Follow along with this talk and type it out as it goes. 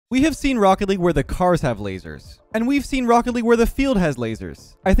We have seen Rocket League where the cars have lasers. And we've seen Rocket League where the field has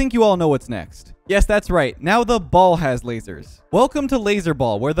lasers. I think you all know what's next. Yes, that's right. Now the ball has lasers. Welcome to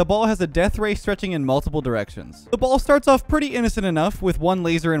Laserball, where the ball has a death ray stretching in multiple directions. The ball starts off pretty innocent enough with one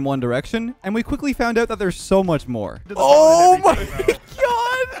laser in one direction, and we quickly found out that there's so much more. Oh my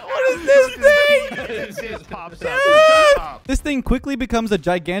god! What is this thing? This thing quickly becomes a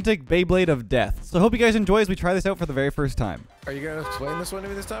gigantic Beyblade of death. So I hope you guys enjoy as we try this out for the very first time. Are you gonna explain this one to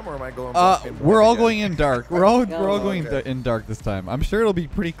me this time, or am I going? We're all going in dark. We're all going in dark this time. I'm sure it'll be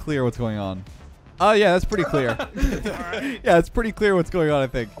pretty clear what's going on. Oh yeah, that's pretty clear. Yeah, it's pretty clear what's going on, I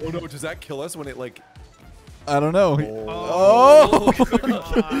think. Oh no, does that kill us when it like? I don't know. Oh,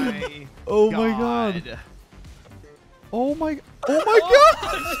 Oh my god. Oh my. Oh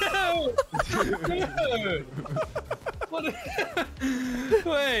my god. Dude. What?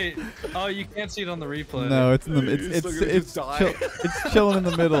 Wait. Oh, you can't see it on the replay. No, it's in the it's chilling in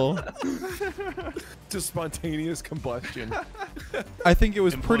the middle. Just spontaneous combustion. I think it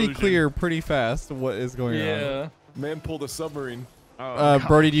was pretty clear, pretty fast what is going on. Yeah. Man pulled a submarine.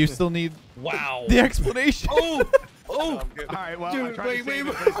 Brody, do you still need Wow. the explanation? Oh. Oh. All right, well, dude, wait.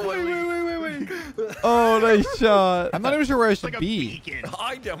 Oh, nice shot. I'm not even sure where I should Like be.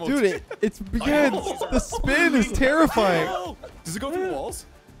 I demoed. Dude, it's begins. The spin is terrifying. Does it go through walls?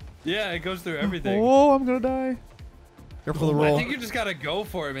 Yeah, it goes through everything. Oh, I'm gonna die. Careful the roll. I think you just gotta go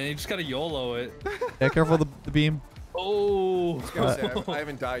for it, man. You just gotta YOLO it. Yeah, careful the beam. Oh. I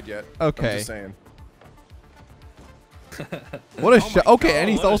haven't died yet. Okay. I'm just saying. What a shot. Okay, and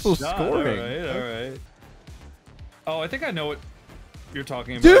he's What a also shot. scoring. All right. Oh, I think I know what you're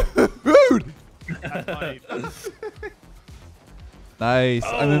talking about. Dude! Nice.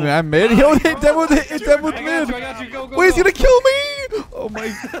 Oh. I'm mid. He'll hit them with mid. I got you. Go, Wait, he's gonna kill me! Oh my.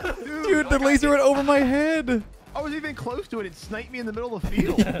 Dude, the laser went over my head. I was even close to it. It sniped me in the middle of the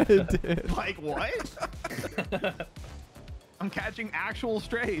field. It did. Like, what? I'm catching actual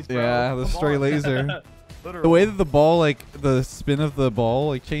strays, bro. Yeah, the Come stray on. laser. Literally. The way that the ball, like, the spin of the ball,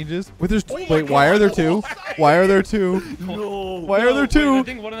 like, changes. Wait, why are there two? Why are there two? No. Why are there two? I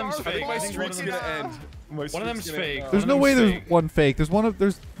think one of them's I fake. think my I think one of streak's them's gonna end. One of them's fake. There's One no of way them's there's fake. one fake.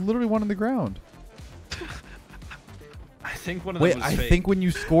 There's literally one on the ground. I think one of Wait, them was I fake. think when you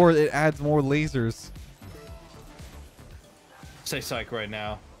score, it adds more lasers. Say psych right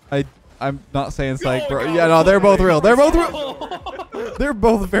now. I'm not saying psych, bro. Yeah, no, they're both real. They're both real. They're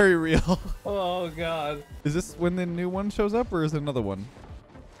both very real. Oh god. Is this when the new one shows up, or is it another one?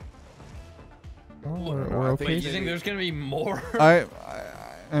 Oh, we're okay. Wait, you think there's gonna be more? I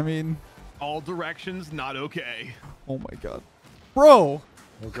mean, All directions, not okay. oh my god, bro.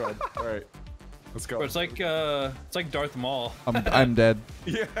 Oh god. All right. Let's go. Bro, it's like Darth Maul. I'm dead.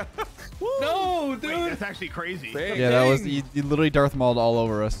 Yeah. No, dude. Wait, that's actually crazy. Dang. Yeah, that was you literally Darth Mauled all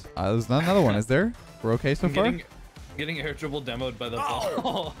over us. There's not another one, is there? We're okay so far. Getting air dribble demoed by the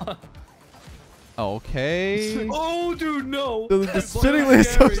ball. Okay. Oh, dude, no. The spinning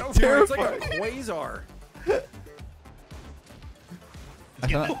laser is It's terrifying. like a quasar.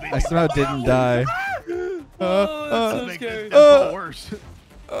 I somehow didn't die. Oh, that's so Make scary. this tempo worse.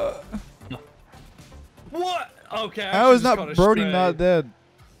 What? Okay. I How is just not caught a Brody stray. not dead?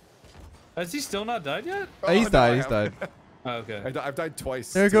 Has he still not died yet? He's no, died. I He's haven't. died. Oh, okay. I've died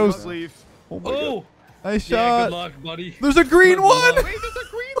twice. There it goes. Sleeve. Oh my god. Oh, Nice yeah. shot. Good luck, buddy. There's a green Good one. luck. Wait, there's a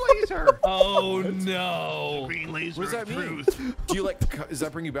green laser. Oh no. Green laser. What does that of mean? truth. Do you like? Does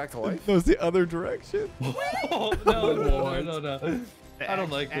that bring you back to life? That was the other direction. Oh, no. I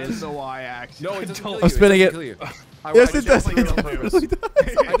don't like And this. the Y-axis. No, it doesn't kill you. I'm spinning it. doesn't kill you. Yes, I it does. just-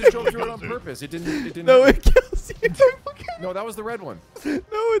 I just drove through it on purpose. It didn't. No, it kills you. No, that was the red one. No,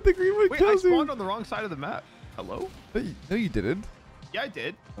 the green one Wait, I kills spawned you. on the wrong side of the map. Hello? No, you didn't. Yeah, I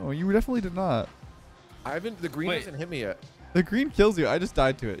did. Oh, you definitely did not. The green Wait. hasn't hit me yet. The green kills you. I just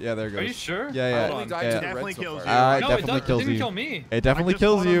died to it. Yeah, there it goes. Are you sure? Yeah, I yeah. only died yeah. to the Definitely red so kills far. you. No, definitely it kills didn't you. kill me. It definitely I just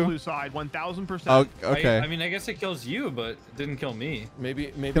kills spawned on the you. blue side, 1000%. Oh, okay. I mean, I guess it kills you, but it didn't kill me. Maybe.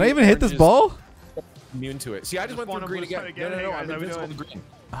 Can I even hit this orange is ball? Immune to it. See, I just went Spawn through on green blue side again. again. No, Hey, I'm guys, how we invincible to doing? green.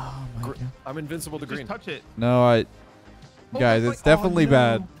 Oh my god. I'm invincible to green. Just touch it. No, guys, it's definitely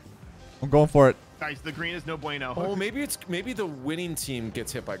bad. I'm going for it. Guys, the green is no bueno. Oh, maybe the winning team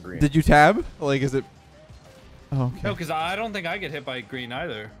gets hit by green. Did you tab? Like, is it? Oh, okay. No, because I don't think I get hit by green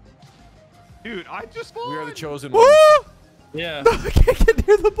either. Dude, I just spawned. We are the chosen Woo! ones. Yeah. I can't get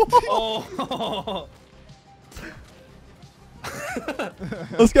near the ball. Oh.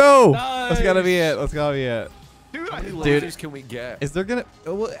 Let's go. Nice. That's gotta be it. That's gotta be it. Dude, How many Dude. lasers can we get? Is there gonna?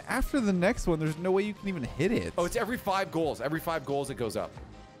 Well, after the next one, there's no way you can even hit it. Oh, it's every 5 goals. Every 5 goals, it goes up.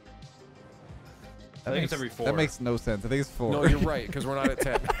 I think it's every 4. That makes no sense. I think it's 4. No, you're right, because we're not at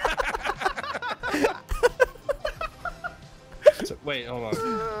 10. So, wait, hold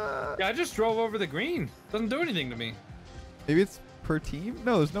on. Yeah, I just drove over the green. Doesn't do anything to me. Maybe it's per team?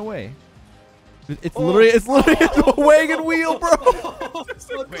 No, there's no way. It's literally a wagon wheel, bro.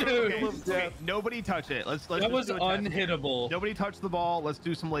 Wait, nobody touch it. Let's That was do a test. unhittable. Nobody touch the ball. Let's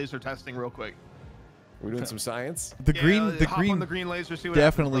do some laser testing real quick. We're doing some science. The green hop on the green laser. See what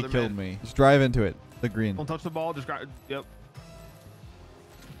definitely happens, brother killed man. me. Just drive into it. The green. Don't touch the ball. Just grab. Yep.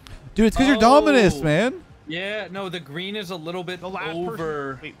 Dude, it's because you're Dominus, man. Yeah, no, the green is a little bit The last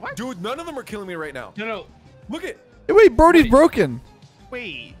over. person. Wait, what? Dude, none of them are killing me right now. No. Look at. Hey, wait, Brody's Wait. broken.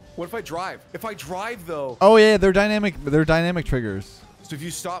 Wait. What if I drive? If I drive though, Oh yeah, they're dynamic. They're dynamic triggers. so if you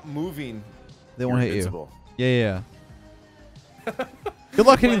stop moving, They you're won't hit you. invincible. Yeah. Good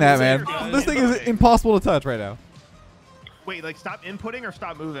luck hitting that, man. This thing is impossible to touch right now. Wait, like stop inputting or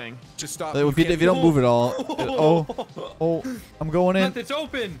stop moving? Just stop. If you don't move at all. Oh, I'm going in. Leth, it's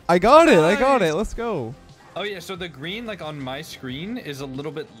open. I got it. I Nice. got it. Let's go. Oh yeah, so the green, like on my screen, is a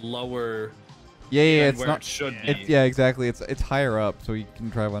little bit lower. Yeah, than it's where not. It should be. It's, yeah, exactly. It's higher up, so you can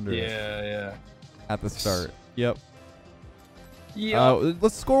drive under it Yeah. at the start. Yep. Yeah.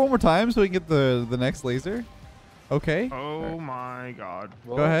 Let's score one more time so we can get the next laser. Okay. Oh my God.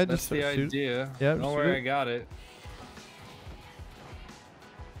 Well, go ahead, That's just the shoot. idea. Yeah, Don't just worry, shoot it. I got it.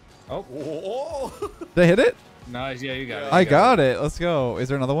 Oh, Oh. Did I hit it? nice. Yeah, you got it. I You got it. Let's go. Is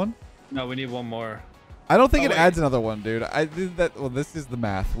there another one? No, we need one more. I don't think Oh, it wait. adds another one, dude. I did that. Well, this is the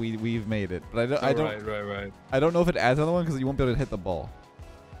math. We've made it, but I don't. Right. I don't know if it adds another one because you won't be able to hit the ball.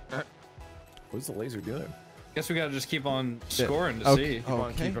 What's the laser doing? Guess we gotta just keep on scoring to Okay. see. Keep on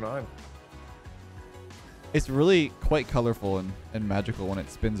Okay. keeping on. It's really quite colorful and magical when it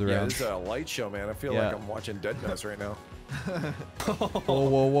spins Yeah, around. this is a light show, man. I feel Yeah. like I'm watching Dead Nest right now.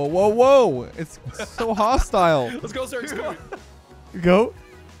 Whoa! It's so hostile. Let's go, sir. Come on. Go.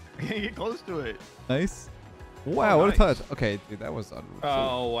 Get close to it. Nice. Wow, what nice. a touch. Okay, dude, that was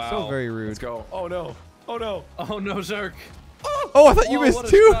Oh wow. so very rude. Let's go. Oh no. Oh no. Oh no, Zerk. Oh, I thought you Oh, missed what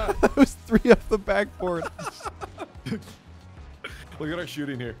a 2. shot. That was 3 off the backboard. Look at our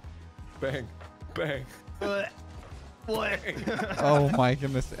shooting here. Bang. Bang. What? Oh my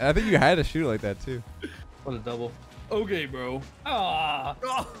goodness. I think you had to shoot it like that too. What a double. Okay, bro. Ah.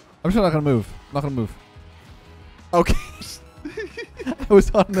 I'm just not gonna move. Not gonna move. Okay. I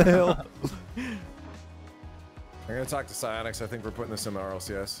was on the hill. I'm gonna talk to Psionics. I think we're putting this in our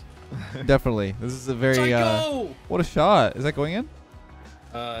LCS. Definitely. This is a very Psycho! what a shot. Is that going in?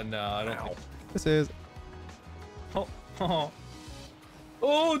 No, I don't think. This is.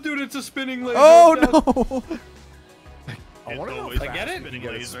 Oh, dude, it's a spinning laser. Oh no. I want to know. I get it. Spinning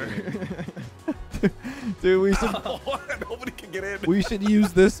Get it laser. Dude, we should Nobody can get in. we should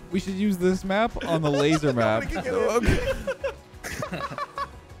use this map on the laser map. Nobody can get in. Okay.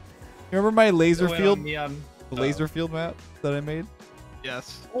 Remember my laser Wait, field? the The laser field map that I made?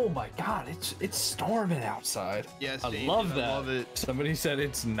 Yes. Oh my God, it's storming outside. Yes. I David, love that. I love it. Somebody said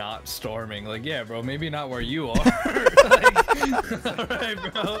it's not storming. Like, yeah, bro, maybe not where you are. Like, all right,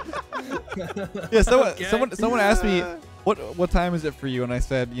 bro. Yeah, Okay. someone asked me what time is it for you, and I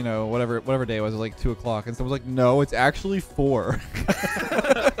said, you know, whatever day it was like 2 o'clock, and someone was like, no, it's actually 4.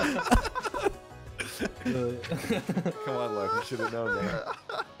 Come on, Leth. You should have known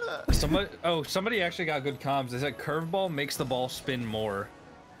that. Somebody actually got good comms. They said curveball makes the ball spin more.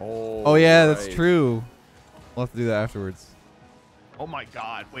 Oh yeah, that's right. true. We'll have to do that afterwards. Oh my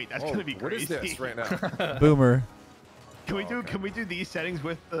God. Wait, that's Oh, gonna be what is crazy. this right now? Boomer. Can we do these settings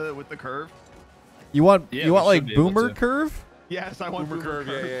with the curve? You want Yeah, you we want like should be able boomer to. curve? Yes, I want Boomer curve.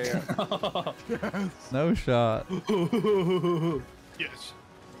 Yeah. No shot.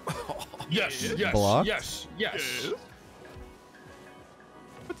 Yes. Yes, Blocked? yes.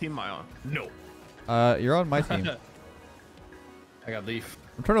 What team am I on? No. You're on my team. I got leaf.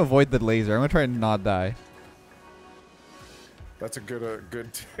 I'm trying to avoid the laser. I'm gonna try and not die. That's a good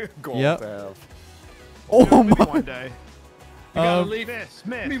goal Yep. to have. Oh Maybe my! one day. You gotta Um, leaf. Miss.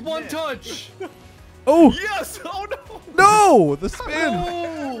 Give me one touch. Oh Yes! Oh no! no! The spin!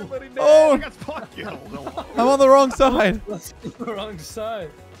 Oh, I Oh, got spot killed. I'm on the wrong side. that's the wrong side.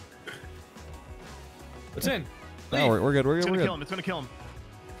 What's in? No, we're good. We're It's good. gonna We're kill good. him. It's gonna kill him.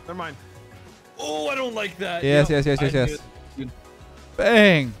 Never mind. Oh, I don't like that. Yes, Yep, yes. I did. Good.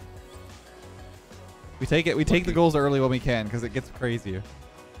 Bang! We take it. We take the Lucky. goals early when we can because it gets crazier.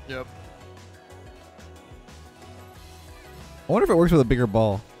 Yep. I wonder if it works with a bigger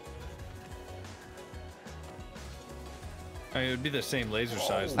ball. I mean, it would be the same laser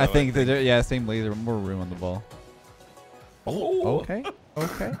size. I though, think that yeah, same laser, more room on the ball. Oh. Okay.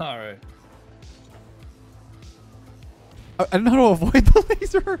 Okay. All right. I don't know how to avoid the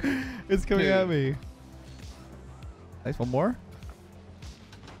laser. It's coming at me. Nice, one more.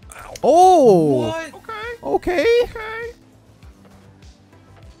 Ow. Oh! What? Okay. Okay.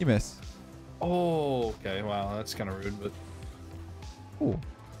 You miss. Oh, okay. Wow, that's kind of rude, but Oh.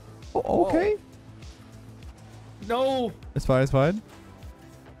 Oh, okay. no. It's fine, it's fine.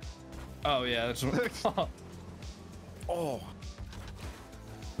 Oh yeah, that's what. Oh.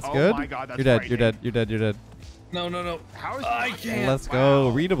 It's Oh good. my God, that's you're dead, frightening. you're dead, you're dead, you're dead. No, no, no. How is I that? can't. Let's go.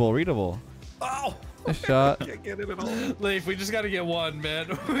 Wow. Readable, readable. Oh. A shot. Can't get it at all. Leif, we just gotta get one, man.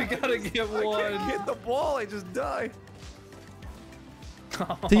 We gotta get I one. can't hit the ball. I just die.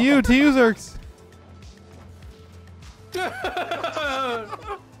 To you, Zerks.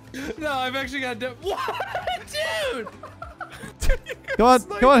 No, I've actually got what, dude? Come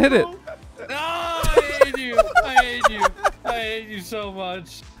on, hit it. No, I hate you. I hate you. I hate you so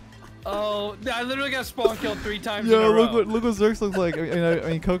much. Oh, I literally got spawn killed 3 times in a Yo, row. look what Zerks looks like. I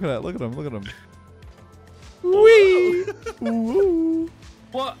mean, Coconut. Look at him. Look at him. Wee. Woo.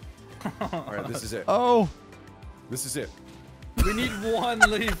 What? All right, this is it. Oh. This is it. We need one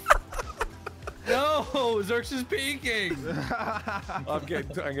leaf. No, Zerks is peeking. I'm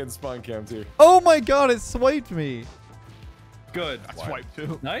getting spawn cam too. Oh my God! It swiped me. Good. I swiped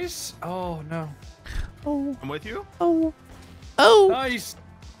too. Nice. Oh no. Oh. I'm with you. Oh. Oh. Nice.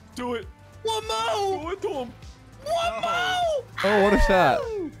 Do it. One more. Do it to him. One more. Oh, what a shot.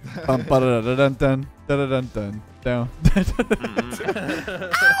 Dun dun dun dun down.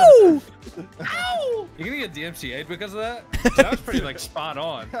 Ow! Ow! You're gonna get DMCA'd because of that? That was pretty like spot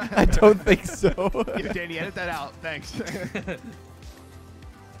on. I don't think so. Yeah, Danny, edit that out. Thanks.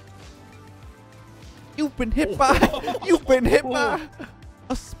 You've been hit by. You've been hit by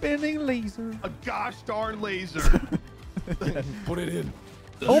a spinning laser. A gosh darn laser. Put it in.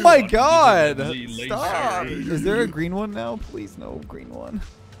 Oh my God! Laser. Stop! Is there a green one now? Please, no green one.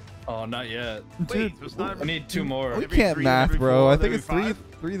 Oh, not yet. Dude, Wait, so it's not I need 2 more. we every can't 3, math, every bro. 4, I think every it's 3, 5?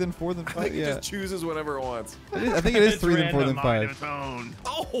 3, then 4, then I 5. think it Yeah, just chooses whenever it wants. I think it is It's 3, then 4, then Mind of 5. its own.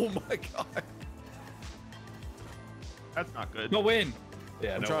 Oh my god. That's not good. No win.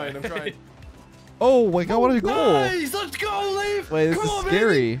 Yeah, I'm no trying. way. I'm trying. Oh my God! What a goal! Nice! Let's go, Leif! Wait, this Come is on,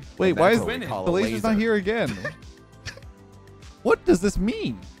 scary. baby. Wait, why is That's what we call the a laser's not laser. here again? What does this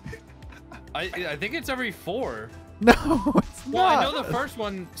mean? I think it's every 4. No, it's Well, I know not. the first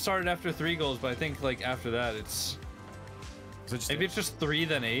one started after 3 goals, but I think like after that it's So just maybe it's just 3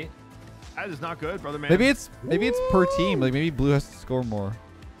 then 8. That is not good, brother man. Maybe it's per team. Like maybe blue has to score more.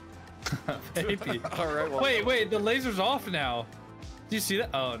 Maybe. all right. Well, Wait, the laser's off now. Do you see that?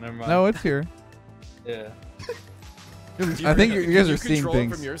 Oh, never mind. No, it's here. Yeah. I think you guys Can are seeing control it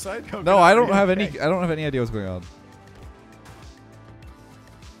things. from your side. No, I don't have any. I don't have any idea what's going on.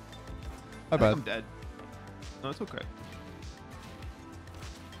 My I'm bad. dead. No, it's okay.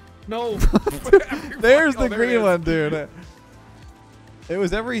 No. There's Oh, the there it green is. one, dude. It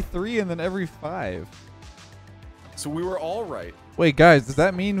was every 3 and then every 5. So we were all right. Wait, guys, does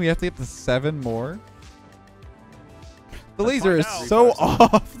that mean we have to get to 7 more? The Let's laser is find out. so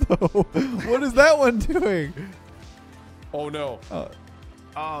off, though. What is that one doing? Oh no.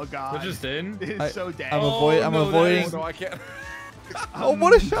 Oh god. We're just in. It's I- so dead. I'm, Oh, I'm no, that avoiding. Oh no, I can't. Oh,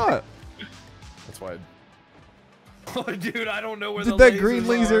 what a shot! That's why. Oh, dude, I don't know where Dude, the that green lasers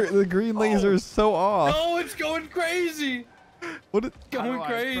laser, are. the green laser is so off. Oh, it's going crazy. What a, How do Going I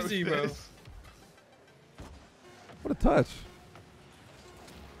crazy, approach bro. this? what a touch.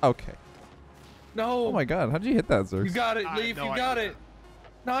 Okay. No. Oh my God, how did you hit that, Zerx? You got it, I Leaf. have no You got idea. it.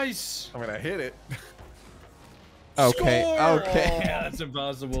 Nice. I'm gonna hit it. Okay, Score! okay. Yeah, that's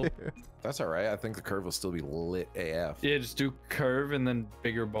impossible. That's all right. I think the curve will still be lit AF. Yeah, just do curve and then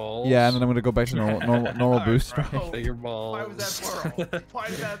bigger balls. Yeah, and then I'm gonna go back to normal Alright, boost. bro. Right? Bigger balls. Why was that plural? Why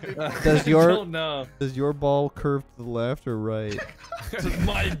did that be plural? Does I your don't know. does your ball curve to the left or right?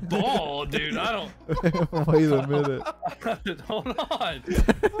 My ball, dude. I don't. Wait a minute. Hold on.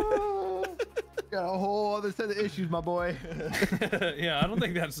 Got a whole other set of issues, my boy. Yeah, I don't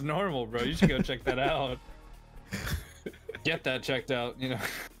think that's normal, bro. You should go check that out. Get that checked out, you know.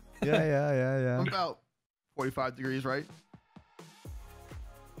 Yeah. About 45 degrees, right?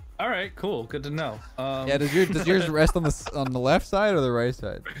 All right, cool. Good to know. Yeah, does yours rest on the left side or the right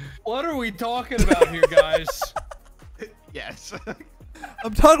side? What are we talking about here, guys? Yes.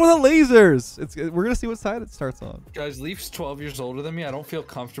 I'm talking about the lasers. We're gonna see what side it starts on. Guys, Leaf's 12 years older than me. I don't feel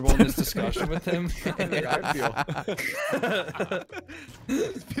comfortable in this discussion with him. I feel.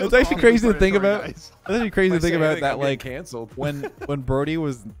 It's actually crazy to think about. It's actually crazy to think about that. Like canceled. when Brody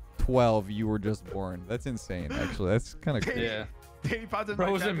was 12, you were just born. That's insane. Actually, that's kind of crazy. Yeah. Danny pops in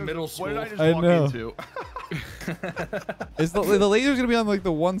Bro was my chat in goes, middle What did I school. just I walk know. into? Is the laser's gonna be on like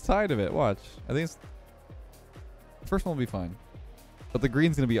the one side of it? Watch. I think it's the first one will be fine, but the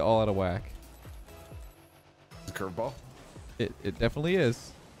green's gonna be all out of whack. It's a curveball. It definitely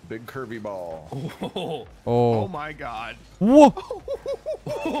is. Big curvy ball. Oh, Oh Oh. my god. Whoa!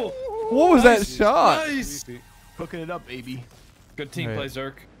 What was that shot? nice. Cooking it up, baby. Good team Right. play,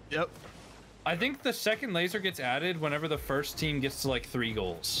 Zerk. Yep. I think the second laser gets added whenever the first team gets to like 3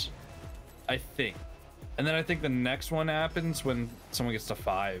 goals. I think. And then I think the next one happens when someone gets to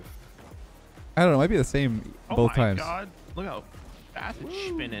 5. I don't know. It might be the same Oh both my times. god. Look how fast it's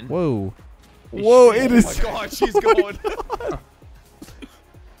spinning. Whoa! Whoa! It is. Oh my god, she's going.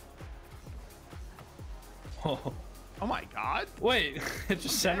 Oh, Oh my god. wait, it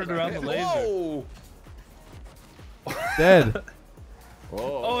just centered around the laser. Whoa. Dead.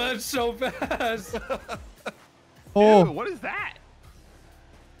 Whoa. Oh, that's so fast. Oh, Ew, what is that?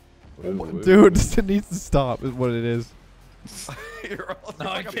 dude, this needs to stop. Is what it is. You're all No,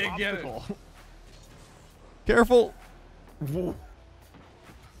 I Like a can't get it. popsicle. Careful. Whoa.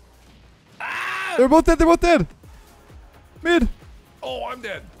 Ah! They're both dead. They're both dead. Mid. Oh, I'm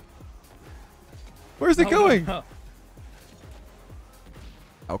dead. Where's it Oh, going? no.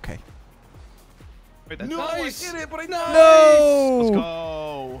 Okay. Wait, that's No, Nice. I hit it, but I No. Let's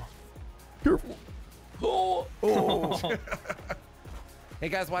go. Careful. Oh. Oh. Hey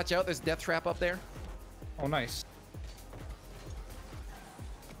guys, watch out! There's a death trap up there. Oh, nice.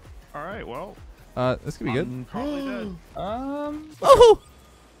 All right, well. This could be good. I'm probably dead. Oh.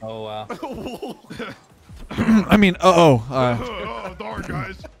 Oh, wow. I mean, uh-oh. Oh, darn,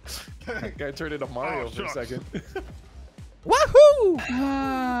 guys. Guy turned into Mario Oh, for a shucks. second. Woohoo!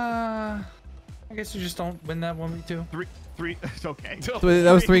 I guess you just don't win that 1v2. Three. It's okay. So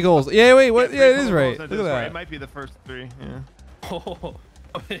that was 3 goals. Yeah, wait, what? Three Yeah, it is total right. goals, Look at It that. might be the first 3. Yeah. Oh.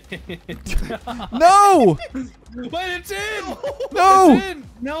 No! Wait, it's in! No! It's in!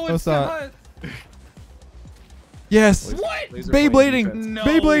 No, No, it's it's not. not. Yes! What? Laser Beyblading. playing defense. No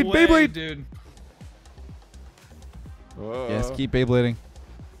Beyblade, way, Beyblade. dude. Yes, keep Beyblading.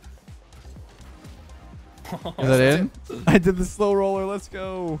 Is that in? I did the slow roller. Let's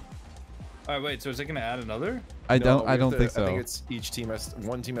go. All right, wait. So is it gonna add another? I No, don't we have to- think so. I think it's each team has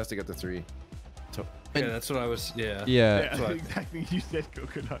one team has to get the 3. Yeah, that's what I was. Yeah. Yeah. Yeah, exactly. You said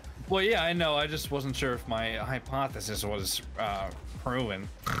coconut. Well, yeah, I know. I just wasn't sure if my hypothesis was proven.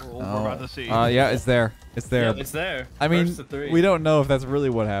 We're about to see. Yeah, it's there. It's there. Yeah, it's there. I mean, First to 3. we don't know if that's really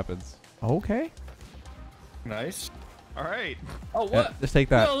what happens. Okay. Nice. All right. Oh, Yeah, what? just take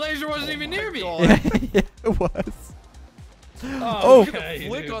that. No, laser wasn't even near me. Yeah, it was. Oh, Look at okay, the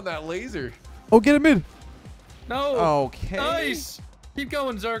flick dude. on that laser. Oh, get him in. No. Okay. Nice. Keep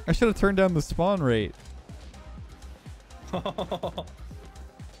going, Zerk. I should have turned down the spawn rate. All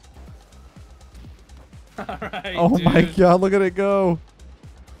right. Oh my dude. god, look at it go.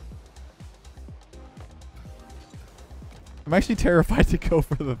 I'm actually terrified to go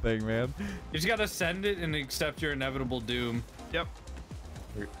for the thing, man. You just gotta send it and accept your inevitable doom. Yep.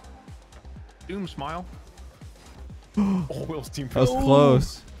 Doom smile. Oh, Will's team. That was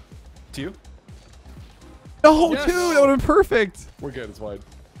close. To you. No, Yes. dude, that would have been perfect. We're good. It's wide.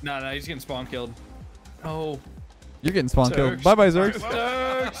 No, he's getting spawn killed. Oh. You're getting spawn killed. Zerks. Bye-bye, Zerks.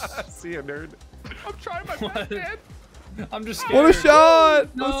 Zerks. See ya, nerd. I'm trying my What? best, man. I'm just scared. What a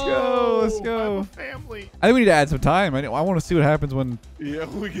shot! No. Let's go. Let's I have go. a family. I think we need to add some time. I want to see what happens when Yeah,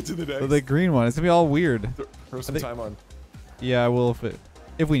 we get to the next. the green one. It's gonna be all weird. Throw some think- time on. Yeah, I will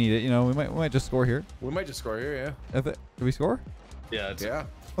if we need it. You know, we might just score here. We might just score here. Yeah. Did we score? Yeah, it's, Yeah.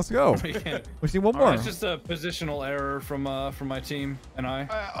 Let's go. we can't. We see one more. It's just a positional error from my team and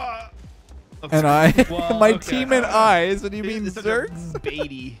I. And I, Well, my okay. team and eyes. What do you mean, It's such a Zerks?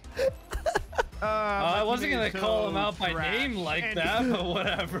 Beatty. I wasn't gonna call him out by name like that, but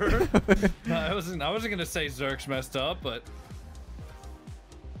whatever. No, I wasn't gonna say Zerks messed up, but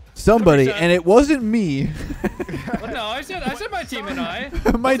Somebody, 100%. and it wasn't me. well, no, I said my team and I.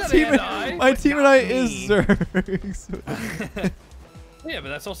 my I said team, and I. my team and I not is me. Zerks. Yeah, but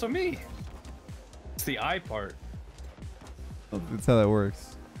that's also me. It's the I part. That's how that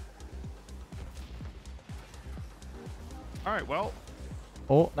works. All right, well.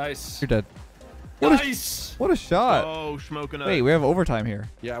 Oh, Nice. you're dead. What a, Nice. what a shot! Oh, smoking up. Wait, we have overtime here.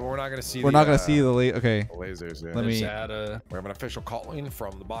 Yeah, but we're not gonna see. We're not gonna see the late. Okay, lasers. Yeah. Let me- Just add a. We have an official calling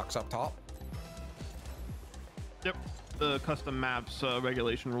from the box up top. Yep. The custom maps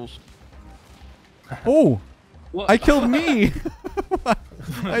regulation rules. oh, What? I killed me.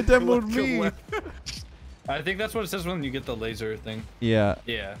 I demoed me. I think that's what it says when you get the laser thing. Yeah,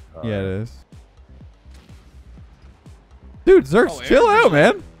 Yeah. yeah, it is. Dude, Zerx, Oh, chill Aaron out,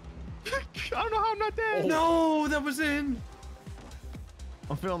 man. I don't know how I'm not dead. No, that was in.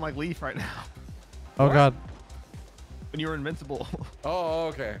 I'm feeling like Leaf right now. Oh, God. When you were invincible. Oh,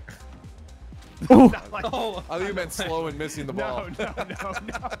 okay. Not like- Oh, I think you meant slow and missing the ball. No.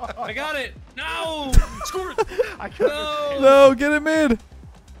 I got it. No. Score. I couldn't No. No, get him in.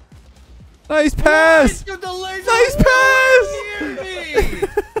 Nice pass. Dude, the laser Nice was pass. nowhere near me.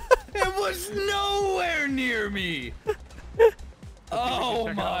 It was nowhere near me. Oh check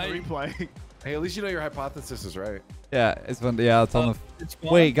out my. the replay. Hey, at least you know your hypothesis is right. Yeah, it's fun. Yeah, it's on the. It's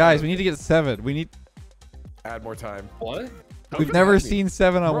fun. Wait, guys, we need to get 7. We need. Add more time. What? We've never behind me. seen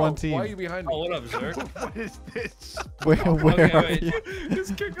 7 on Bro, one team. why are you behind me? Oh, what up, Zerk? What is this? Where Okay, are wait. you?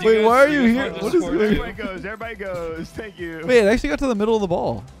 Just kick Do you Wait, guys- why are do you guys here? want to What is score this? too? Everybody goes. Thank you. Wait, it actually got to the middle of the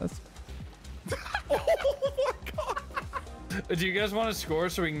ball. That's. Do you guys want to score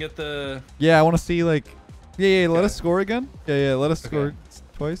so we can get the? Yeah, I want to see like. Yeah, let us score again. Yeah, let us score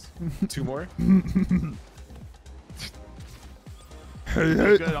twice. 2 more?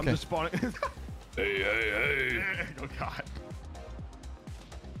 Good, I'm just spawning. Hey. Oh God.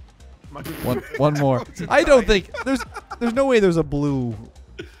 My- One more. I don't think there's no way there's a blue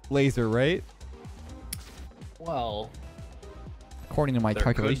laser, right? Well, According to my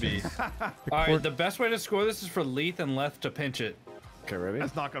there could be. calculations. All right, the best way to score this is for Leth and Leth to pinch it. Okay, ready?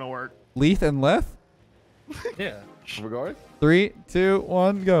 That's not gonna work. Leth and Leth. Yeah. We're going? 3, 2,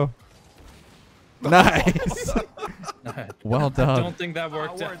 1, go. Nice. Well I done. don't think that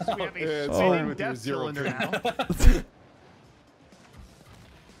worked out. We have Yeah, a it's spinning fine with your death 0 cylinder pin. now.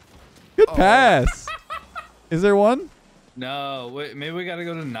 Good pass. Is there one? No, wait, maybe we gotta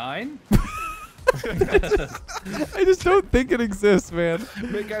go to 9. I just don't think it exists, man.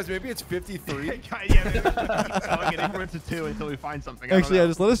 Wait, guys, maybe it's 53. Yeah, maybe keep going in increments of 2 until we find something. Actually, I yeah, don't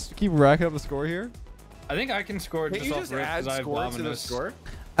just let us keep racking up the score here. I think I can score Can just you off just rip add because I have score to the Dominus. score?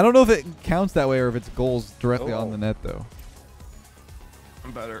 I don't know if it counts that way or if it's goals directly on Oh. the net, though. know.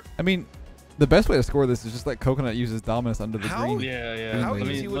 I'm better. I mean, the best way to score this is just like Coconut uses Dominus under the How? green. Yeah. How Let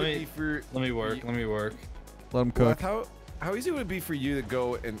easy me, would let it me, be for let me work. Let me work. Let him Well, cook. how easy would it be for you to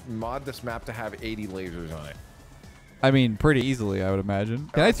go and mod this map to have 80 lasers on it? I mean, pretty easily, I would imagine.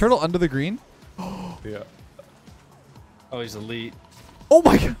 Can I turtle under the green? Yeah. Oh, he's elite. Oh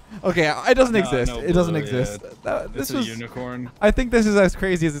my god. Okay, it doesn't No, exist. no it doesn't blue, exist. yeah. This It's a was. unicorn. I think this is as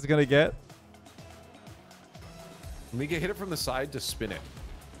crazy as it's gonna get. Let me get hit it from the side to spin it.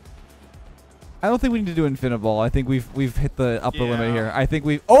 I don't think we need to do infinite ball. I think we've hit the upper limit Yeah. here. I think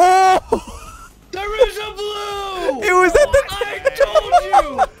we've. Oh! There is a blue! It was at the. I told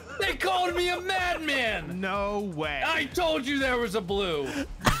you! They called me a madman! No way. I told you there was a blue!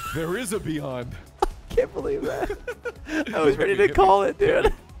 There is a beyond. Can't believe that. I was ready to call it,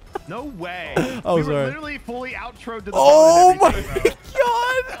 dude. No way. Oh, we sorry. were literally fully outroed to the Oh bone my and everything,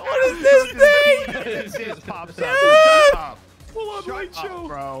 god! What is this bro. thing? This just pops up. Yes! Shut up. Shut up,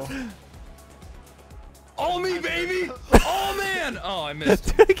 bro. All me, baby! Oh, man! Oh, I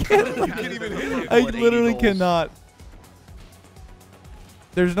missed. I can't even hit it. I literally cannot.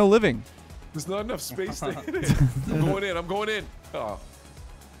 There's no living. There's not enough space to hit it. I'm going in. I'm going in. Oh.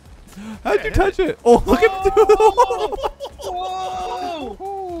 How'd you touch it? Oh, look at the.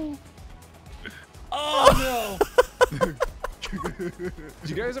 Whoa! Oh, no! Did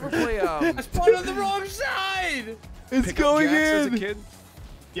you guys ever play I spawned on the wrong side! It's Pickup going Jacks as a in. kid?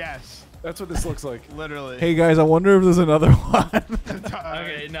 Yes. That's what this looks like. Literally. Hey guys, I wonder if there's another one.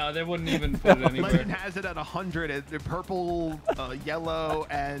 Okay, no, they wouldn't even put it anywhere. Legend has it at 100. The purple, yellow,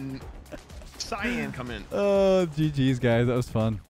 and cyan come in. Oh, GG's guys, that was fun.